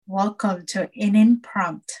Welcome to an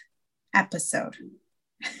impromptu episode.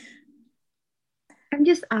 I'm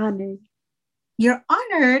just honored. You're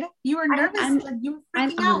honored. You were nervous. You were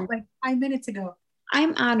I'm freaking out honored. like 5 minutes ago.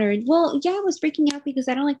 I'm honored. Well, yeah, I was freaking out because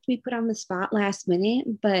I don't like to be put on the spot last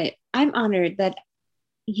minute, but I'm honored that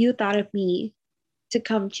you thought of me to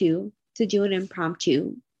come to do an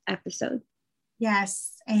impromptu episode.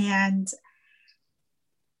 Yes. And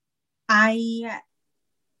I,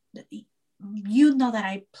 you know that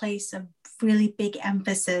I place a really big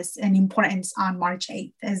emphasis and importance on March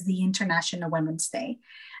 8th as the International Women's Day.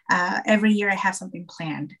 Every year I have something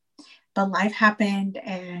planned, but life happened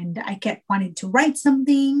and I kept wanting to write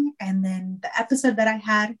something. And then the episode that I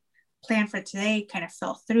had planned for today kind of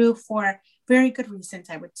fell through for very good reasons,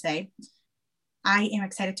 I would say. I am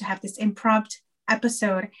excited to have this impromptu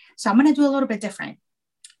episode. So I'm going to do a little bit different.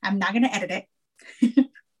 I'm not going to edit it.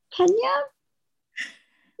 Kenya?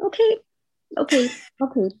 Okay. Okay.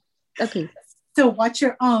 So watch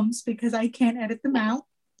your ums because I can't edit them out.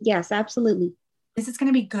 Yes, absolutely. This is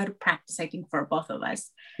going to be good practice, I think, for both of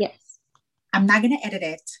us. Yes. I'm not going to edit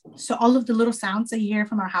it. So all of the little sounds that you hear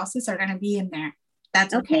from our houses are going to be in there.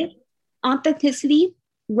 That's okay. Authenticity,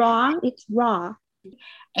 raw, it's raw.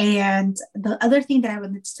 And the other thing that I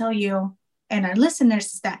would tell you and our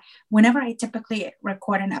listeners is that whenever I typically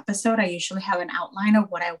record an episode, I usually have an outline of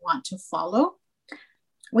what I want to follow.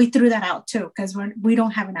 We threw that out too because we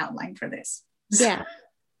don't have an outline for this. Yeah.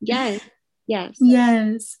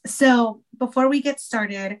 Yes. So before we get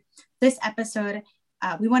started, this episode,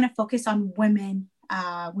 we want to focus on women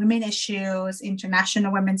issues,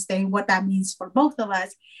 International Women's Day, what that means for both of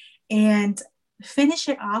us, and finish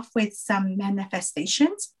it off with some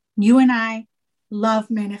manifestations. You and I love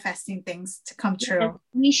manifesting things to come true. Yes,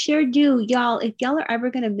 we sure do, y'all. If y'all are ever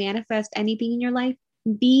going to manifest anything in your life,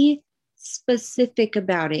 be specific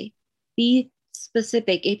about it. Be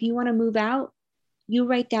specific. If you want to move out, you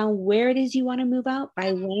write down where it is you want to move out,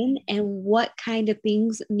 by when, and what kind of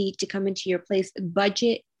things need to come into your place.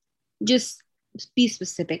 Budget. Just be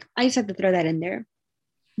specific. I just have to throw that in there.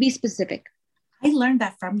 Be specific. I learned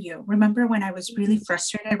that from you. Remember when I was really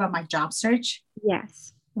frustrated about my job search?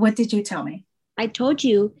 Yes. What did you tell me? I told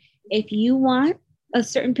you, if you want a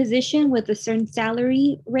certain position with a certain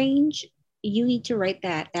salary range, you need to write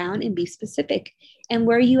that down and be specific. And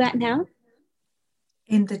where are you at now?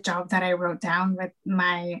 In the job that I wrote down with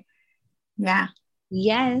my, yeah.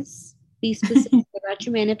 Yes. Be specific about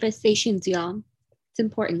your manifestations, y'all. It's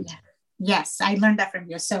important. Yeah. Yes, I learned that from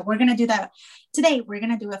you. So we're going to do that today. We're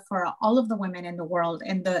going to do it for all of the women in the world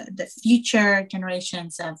and the future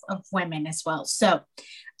generations of women as well. So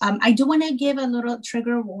I do want to give a little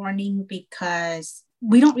trigger warning because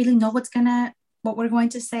we don't really know what we're going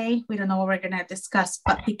to say. We don't know what we're going to discuss,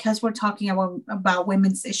 but because we're talking about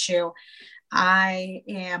women's issue, I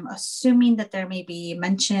am assuming that there may be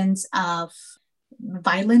mentions of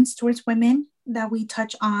violence towards women that we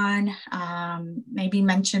touch on, maybe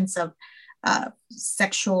mentions of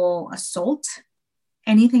sexual assault.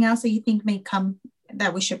 Anything else that you think may come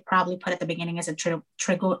that we should probably put at the beginning as a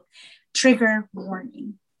trigger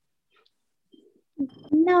warning?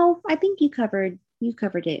 No, I think you covered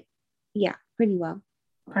it. Yeah, pretty well.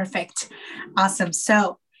 Perfect. Awesome.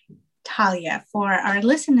 So Talia, for our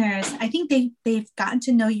listeners, I think they've gotten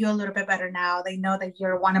to know you a little bit better now. They know that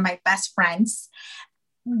you're one of my best friends.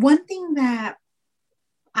 One thing that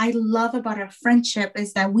I love about our friendship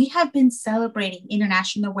is that we have been celebrating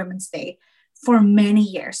International Women's Day for many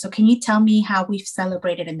years. So can you tell me how we've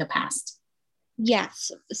celebrated in the past?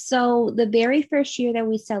 Yes. So the very first year that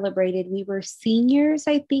we celebrated, we were seniors,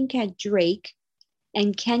 I think, at Drake.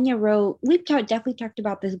 And Kenya wrote, definitely talked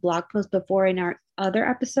about this blog post before in our other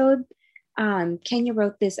episode. Kenya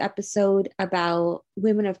wrote this episode about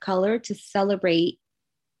women of color to celebrate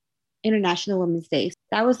International Women's Day.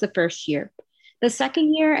 That was the first year. The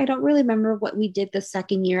second year, I don't really remember what we did the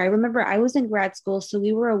second year. I remember I was in grad school, so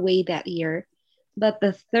we were away that year. But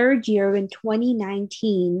the third year in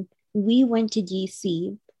 2019, we went to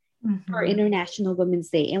DC for International Women's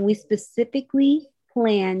Day. And we specifically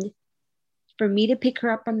planned for me to pick her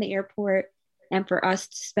up from the airport and for us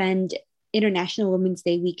to spend International Women's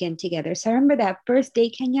Day weekend together. So I remember that first day,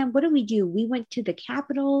 Kenya, what did we do? We went to the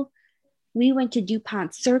Capitol. We went to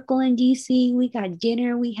DuPont Circle in DC. We got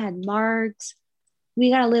dinner. We had margs. We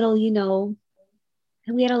got a little,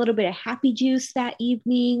 we had a little bit of happy juice that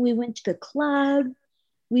evening. We went to the club.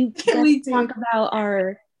 We talk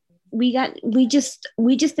about we just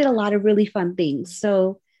did a lot of really fun things.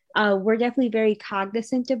 So we're definitely very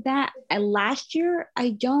cognizant of that. And last year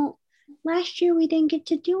we didn't get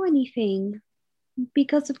to do anything.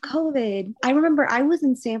 because of COVID. I remember I was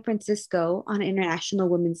in San Francisco on International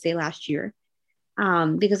Women's Day last year,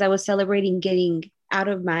 because I was celebrating getting out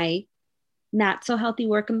of my not so healthy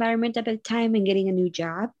work environment at the time and getting a new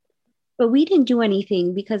job. But we didn't do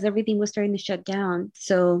anything because everything was starting to shut down.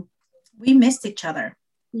 So We missed each other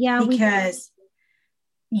yeah, because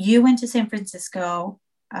you went to San Francisco,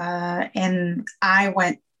 and I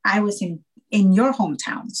was in your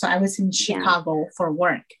hometown. So I was in yeah. Chicago for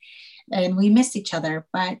work, and we missed each other.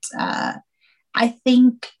 But I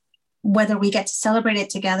think whether we get to celebrate it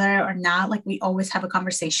together or not, like we always have a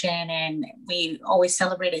conversation and we always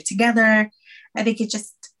celebrate it together. I think it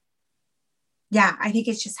just, yeah, I think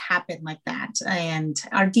it's just happened like that. And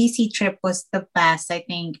our DC trip was the best, I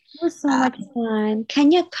think. It was so Uh, much fun.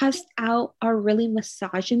 Kenya cussed out our really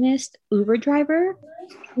misogynist Uber driver,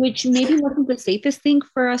 which maybe wasn't the safest thing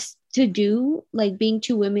for us to do, like being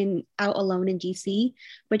two women out alone in DC.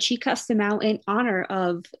 But she cussed him out in honor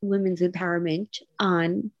of women's empowerment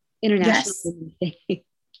on International yes. Women's Day.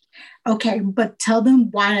 Okay, but tell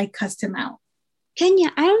them why I cussed him out.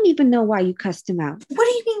 Kenya, I don't even know why you cussed him out. What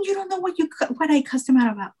do you mean you don't know what I cussed him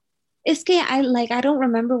out about? It's okay. I don't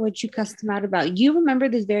remember what you cussed him out about. You remember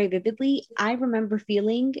this very vividly. I remember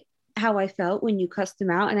feeling how I felt when you cussed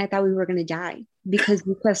him out, and I thought we were gonna die because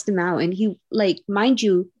you cussed him out. And he, like, mind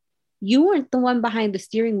you, you weren't the one behind the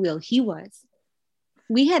steering wheel. He was.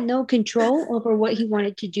 We had no control over what he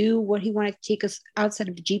wanted to do, what he wanted to take us outside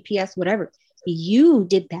of the GPS, whatever. You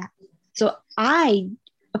did that. So I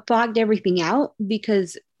fogged everything out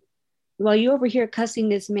because while you're over here cussing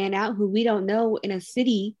this man out who we don't know in a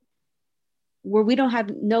city where we don't have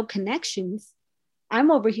no connections,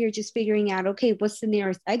 I'm over here just figuring out, okay, what's the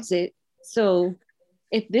nearest exit? So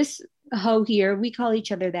if this hoe here, we call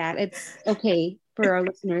each other that, it's okay for our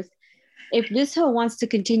listeners. If this hoe wants to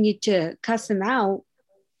continue to cuss him out,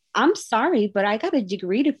 I'm sorry, but I got a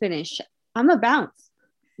degree to finish. I'm a bounce.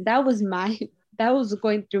 That was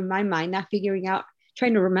going through my mind, not figuring out,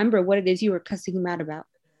 trying to remember what it is you were cussing him out about.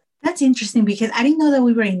 That's interesting because I didn't know that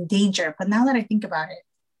we were in danger. But now that I think about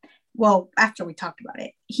it, well, after we talked about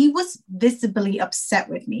it, he was visibly upset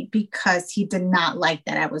with me because he did not like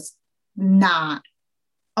that I was not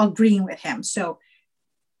agreeing with him. So,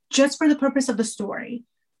 just for the purpose of the story,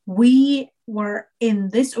 we were in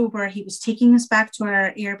this Uber. He was taking us back to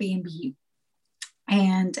our Airbnb,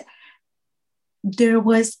 and there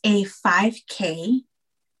was a 5K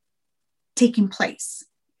taking place,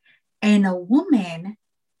 and a woman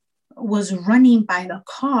was running by the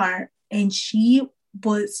car, and she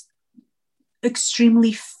was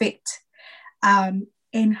extremely fit,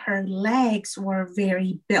 and her legs were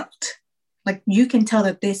very built. Like you can tell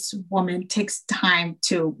that this woman takes time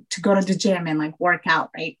to go to the gym and like work out,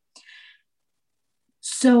 right?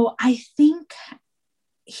 So I think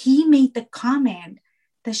he made the comment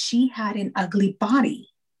that she had an ugly body,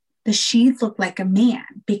 that she looked like a man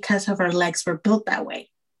because of her legs were built that way.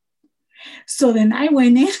 So then I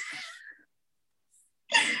went in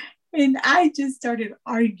and I just started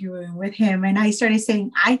arguing with him, and I started saying,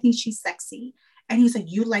 I think she's sexy. And he was like,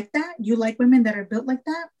 you like that? You like women that are built like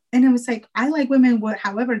that? And it was like, I like women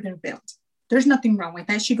however they're built. There's nothing wrong with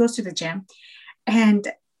that. She goes to the gym. And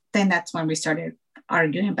then that's when we started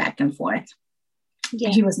arguing back and forth. Yeah.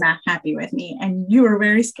 He was not happy with me, and you were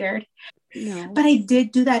very scared. No. But I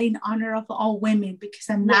did do that in honor of all women because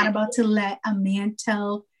I'm not about to let a man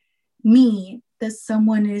tell me that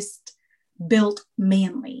someone is built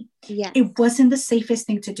manly. Yeah. It wasn't the safest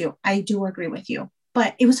thing to do. I do agree with you,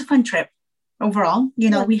 but it was a fun trip overall. You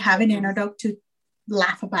know, we have an anecdote to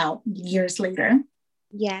laugh about years later.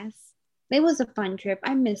 Yes. It was a fun trip.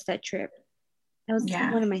 I missed that trip. That was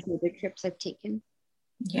one of my favorite trips I've taken.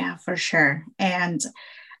 Yeah, for sure. And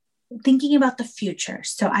thinking about the future.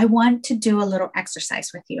 So I want to do a little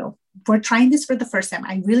exercise with you. We're trying this for the first time.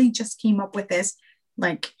 I really just came up with this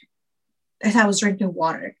like as I was drinking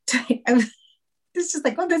water. It's just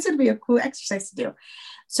like, oh, this would be a cool exercise to do.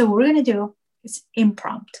 So what we're going to do is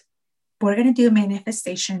impromptu. We're going to do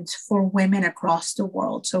manifestations for women across the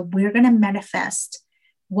world. So we're going to manifest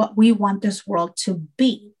what we want this world to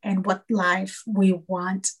be and what life we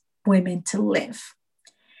want women to live.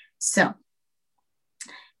 So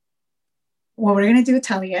what we're going to do,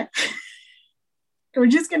 Talia, we're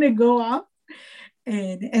just going to go off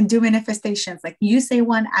and do manifestations. Like you say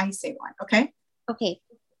one, I say one. Okay. Okay.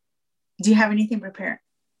 Do you have anything prepared?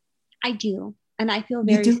 I do. And I feel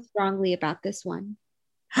very strongly about this one.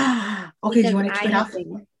 Okay. Do you want to kick it off?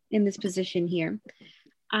 In this position here,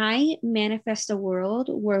 I manifest a world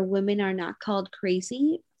where women are not called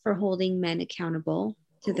crazy for holding men accountable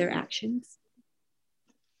to their actions.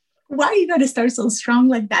 Why are you going to start so strong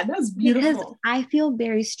like that? That's Because beautiful. I feel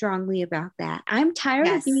very strongly about that. I'm tired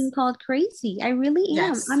of being Yes. called crazy. I really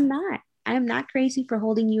am. Yes. I'm not. I'm not crazy for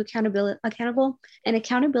holding you accountable. And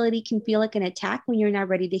accountability can feel like an attack when you're not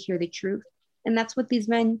ready to hear the truth. And that's what these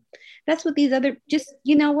men, that's what these other, just,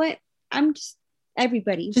 you know what? I'm just,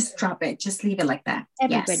 everybody, Just drop it. Just leave it like that.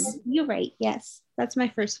 everybody. Yes. You're right. Yes. That's my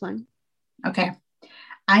first one. Okay.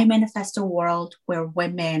 I manifest a world where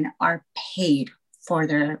women are paid for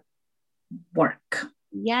their work.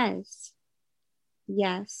 Yes.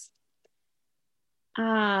 Yes.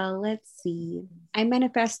 Let's see. I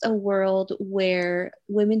manifest a world where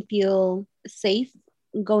women feel safe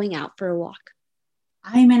going out for a walk.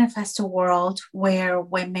 I manifest a world where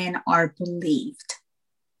women are believed.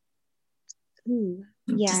 Ooh,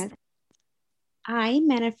 yes. Just, I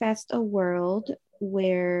manifest a world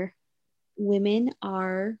where women's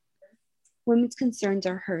concerns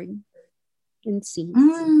are heard and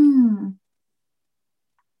seen.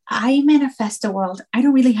 I manifest a world. I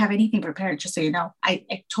don't really have anything prepared, just so you know.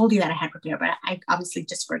 I told you that I had prepared, but I obviously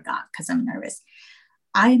just forgot because I'm nervous.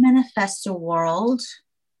 I manifest a world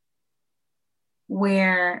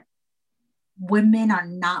where women are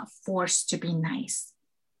not forced to be nice.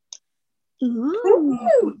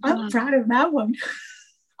 Ooh, I'm proud of that one.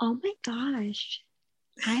 Oh my gosh.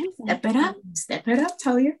 Step it up,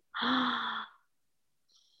 tell you.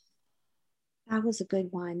 That was a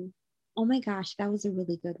good one. Oh my gosh, that was a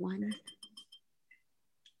really good one.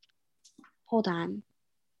 Hold on.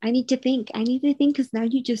 I need to think because now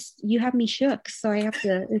you have me shook. So I have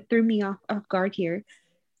to, it threw me off guard here.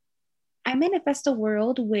 I manifest a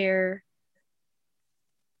world where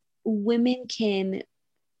women can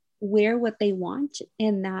wear what they want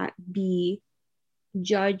and not be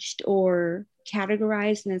judged or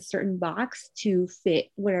categorized in a certain box to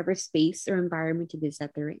fit whatever space or environment it is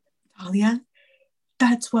that they're in. Talia,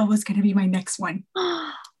 that's what was going to be my next one.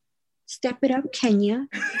 Step it up, Kenya.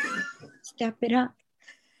 Step it up.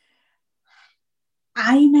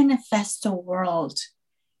 I manifest a world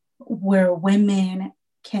where women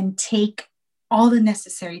can take all the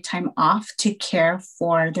necessary time off to care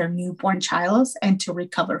for their newborn child and to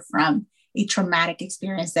recover from a traumatic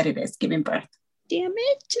experience that it is giving birth. Damn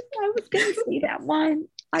it. I was going to say that one.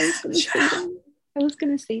 I was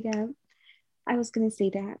going to say that.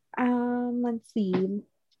 Let's see.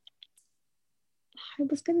 I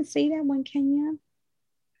was going to say that one, Kenya.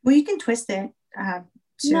 Well, you can twist it.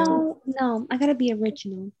 No, I got to be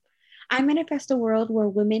original. I manifest a world where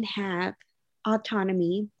women have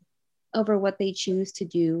autonomy over what they choose to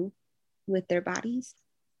do with their bodies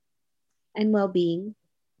and well-being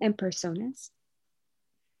and personas.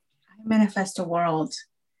 I manifest a world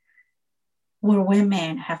where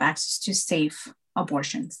women have access to safe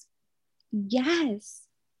abortions. Yes.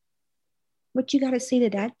 What you got to say to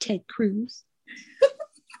that, Ted Cruz?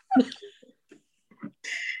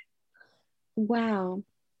 Wow.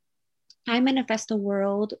 I manifest a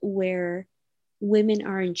world where women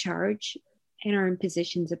are in charge and are in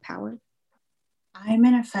positions of power. I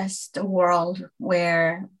manifest a world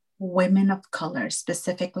where women of color,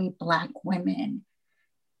 specifically Black women,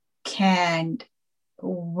 can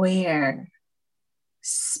wear,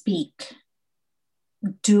 speak,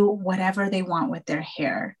 do whatever they want with their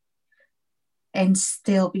hair and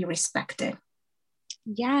still be respected.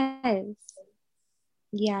 Yes.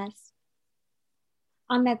 Yes.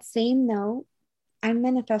 On that same note, I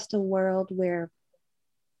manifest a world where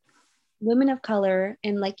women of color,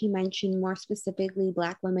 and like you mentioned, more specifically,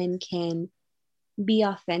 Black women, can be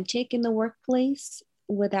authentic in the workplace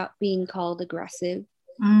without being called aggressive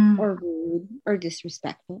or rude or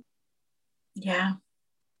disrespectful. Yeah.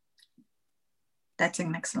 That's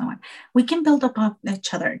an excellent one. We can build up on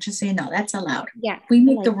each other, just so you know, that's allowed. Yeah. We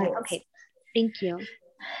make the rules. Okay. Thank you.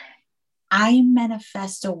 I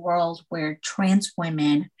manifest a world where trans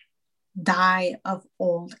women die of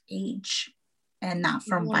old age and not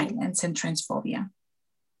from violence and transphobia.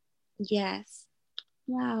 Yes.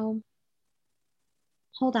 Wow.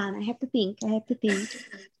 Hold on. I have to think.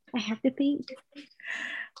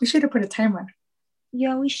 We should have put a timer.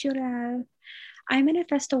 Yeah, we should have. I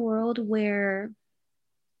manifest a world where,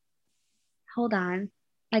 hold on.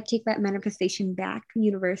 I take that manifestation back,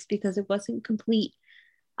 universe, because it wasn't complete.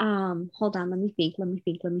 Hold on. Let me think.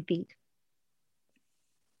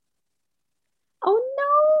 Oh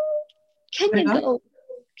no.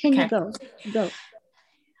 Can you go? Go.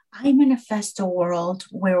 I manifest a world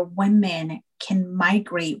where women can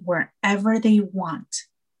migrate wherever they want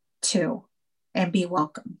to and be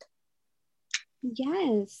welcomed.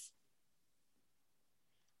 Yes.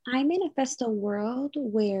 I manifest a world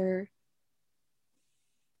where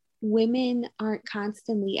women aren't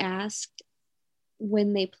constantly asked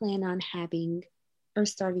when they plan on having or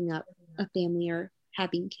starting up a family or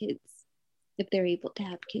having kids, if they're able to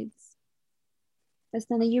have kids. That's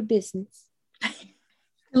none of your business. I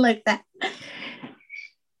like that.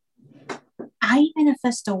 I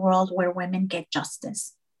manifest a world where women get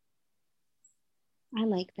justice. I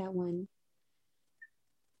like that one.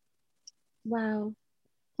 Wow.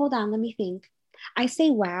 Hold on, let me think. I say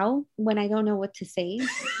wow when I don't know what to say,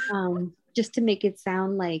 just to make it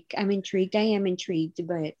sound like I'm intrigued. I am intrigued,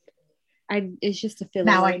 but it's just a filler.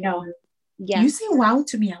 Now I know. Yeah. You say wow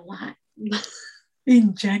to me a lot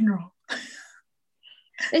in general.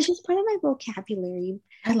 It's just part of my vocabulary.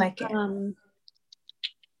 I like it.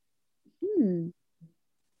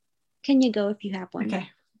 Can you go if you have one? Okay.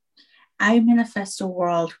 I manifest a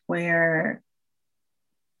world where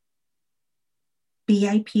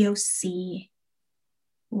BIPOC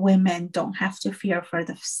women don't have to fear for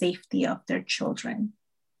the safety of their children.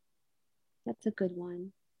 That's a good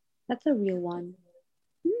one. That's a real one.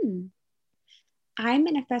 I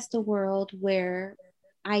manifest a world where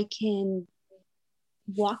I can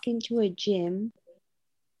walk into a gym,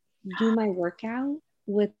 do my workout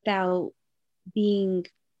without having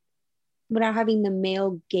the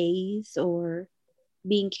male gaze or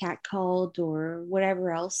being catcalled or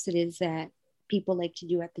whatever else it is that people like to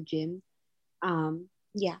do at the gym.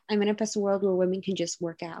 Yeah, I manifest a world where women can just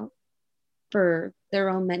work out for their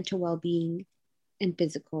own mental well-being and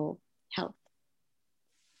physical health.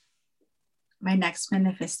 My next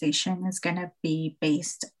manifestation is going to be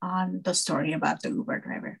based on the story about the Uber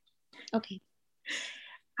driver. Okay.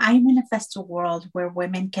 I manifest a world where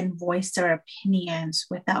women can voice their opinions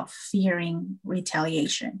without fearing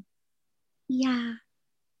retaliation. Yeah,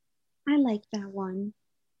 I like that one.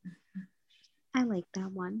 I like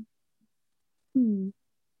that one.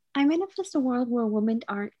 I manifest a world where women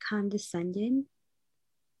aren't condescending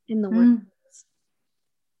in the workplace.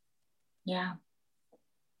 Yeah.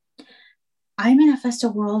 I manifest a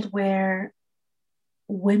world where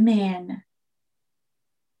women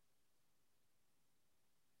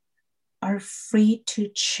are free to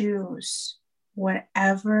choose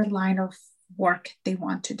whatever line of work they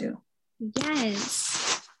want to do.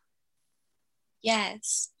 Yes.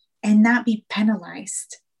 Yes. And not be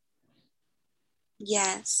penalized.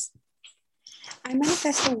 Yes. I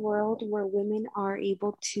manifest a world where women are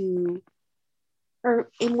able to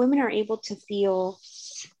feel,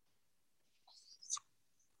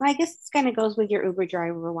 I guess this kind of goes with your Uber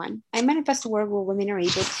driver one. I manifest a world where women are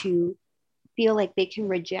able to feel like they can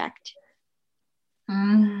reject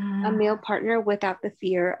a male partner without the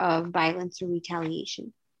fear of violence or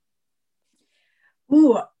retaliation.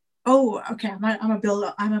 Oh, okay. I'm a build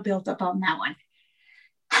up on that one.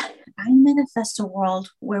 I manifest a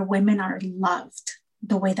world where women are loved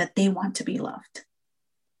the way that they want to be loved.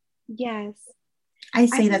 Yes. I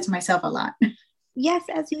say that to myself a lot. Yes,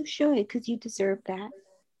 as you should, because you deserve that.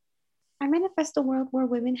 I manifest a world where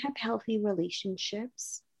women have healthy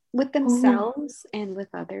relationships with themselves and with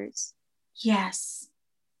others. Yes.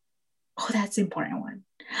 Oh, that's an important one.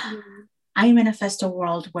 I manifest a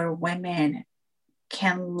world where women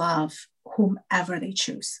can love whomever they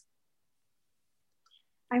choose.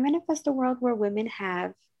 I manifest a world where women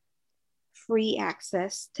have free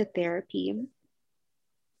access to therapy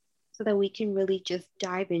so that we can really just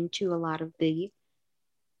dive into a lot of the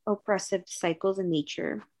oppressive cycles in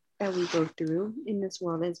nature that we go through in this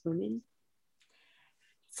world as women.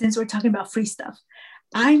 Since we're talking about free stuff,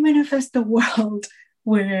 I manifest a world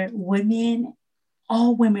where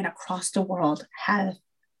all women across the world have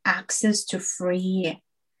access to free,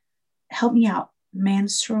 help me out,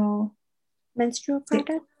 menstrual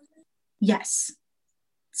products? Yes.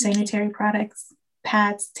 Sanitary products,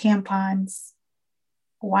 pads, tampons,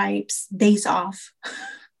 wipes, days off.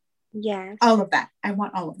 Yes. All of that. I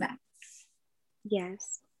want all of that.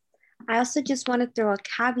 Yes. I also just want to throw a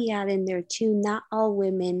caveat in there too. Not all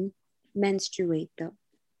women menstruate though.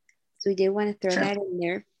 So we did want to throw that in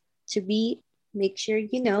there to make sure,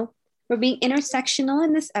 we're being intersectional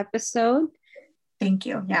in this episode. Thank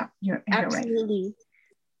you. Yeah, you're absolutely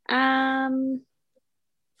right.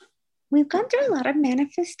 We've gone through a lot of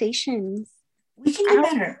manifestations. We can do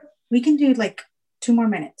better. We can do like 2 more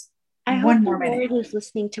minutes. I hope the Lord is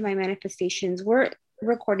listening to my manifestations. We're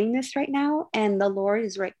recording this right now and the Lord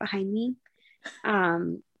is right behind me.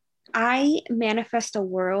 I manifest a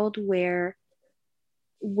world where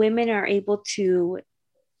women are able to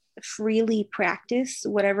freely practice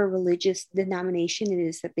whatever religious denomination it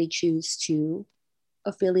is that they choose to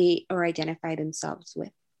affiliate or identify themselves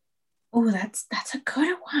with. Oh, that's a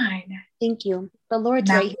good one. Thank you. The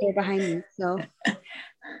Lord's right here behind me. So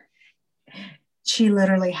She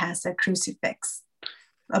literally has a crucifix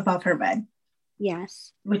above her bed.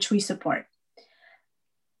 Yes. Which we support.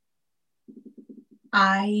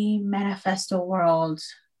 I manifest a world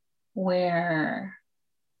where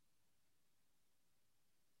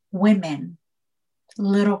women,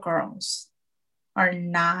 little girls, are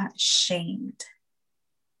not shamed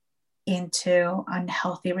into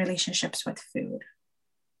unhealthy relationships with food.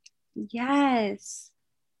 Yes.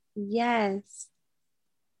 Yes.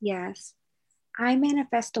 Yes. I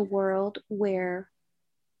manifest a world where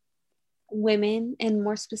women, and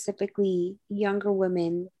more specifically, younger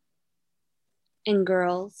women and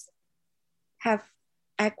girls, have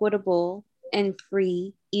equitable and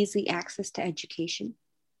free, easy access to education.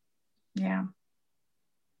 Yeah.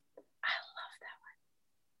 I love that one.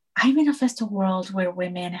 I manifest a world where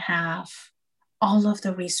women have all of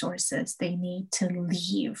the resources they need to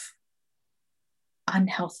leave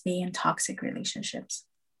unhealthy and toxic relationships.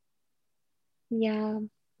 Yeah,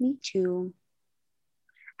 me too.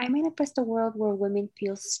 I manifest a world where women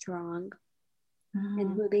feel strong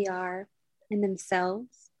in who they are, in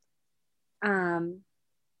themselves. And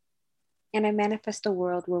I manifest a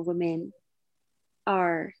world where women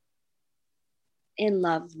are in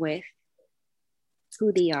love with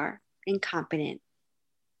who they are and confident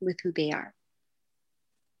with who they are.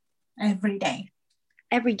 Every day.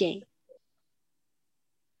 Every day.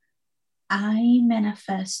 I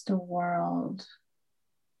manifest a world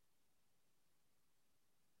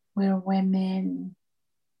where women,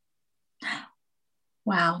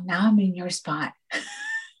 wow, now I'm in your spot.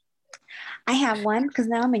 I have one because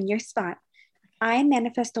now I'm in your spot. I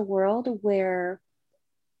manifest a world where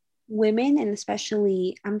women, and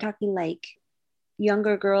especially I'm talking like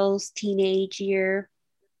younger girls, teenage year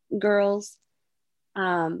girls,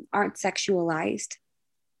 aren't sexualized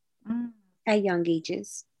at young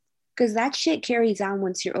ages. Because that shit carries on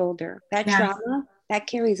once you're older. That trauma, that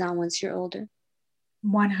carries on once you're older.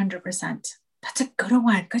 100%. That's a good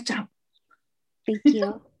one. Good job. Thank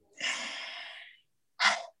you.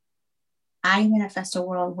 I manifest a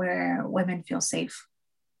world where women feel safe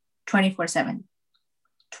 24/7.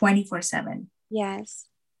 24/7. Yes.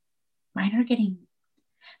 Mine are getting,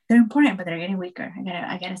 they're important, but they're getting weaker.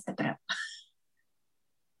 I gotta step it up.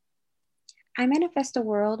 I manifest a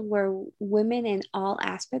world where women in all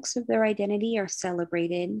aspects of their identity are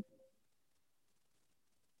celebrated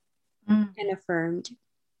and affirmed.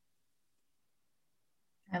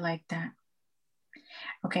 I like that.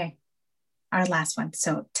 Okay, our last one.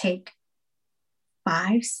 So take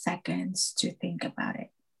 5 seconds to think about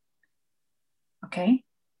it. Okay?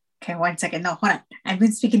 Okay, 1 second. No, hold on. I've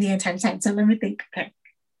been speaking the entire time, so let me think. Okay.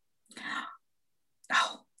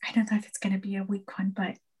 Oh, I don't know if it's going to be a weak one,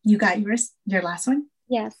 but you got yours? Your last one?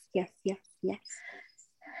 Yes, yes, yes, yes.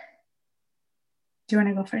 Do you want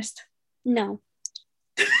to go first? No.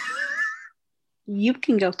 You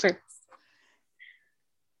can go first.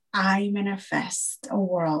 I manifest a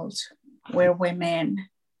world where women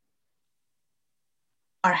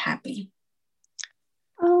are happy.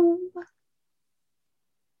 Oh,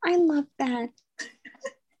 I love that.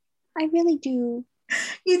 I really do.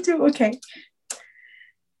 You do? Okay.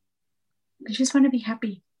 I just want to be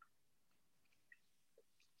happy.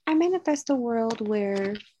 I manifest a world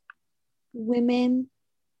where women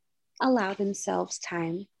allow themselves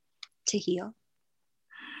time to heal.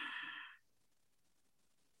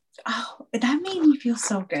 Oh, that made me feel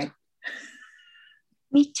so good.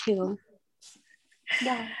 Me too.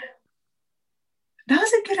 Yeah. That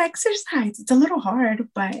was a good exercise. It's a little hard,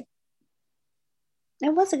 but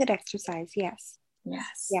it was a good exercise. Yes.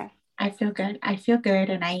 Yes. Yeah. I feel good. I feel good.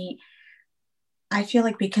 And I feel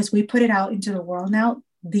like because we put it out into the world now,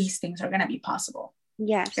 these things are going to be possible.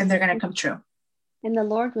 Yes. And they're going to come true. And the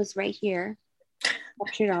Lord was right here.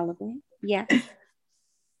 Captured all of it. Yes.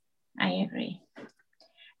 I agree.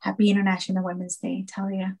 Happy International Women's Day,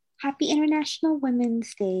 Talia. Happy International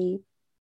Women's Day.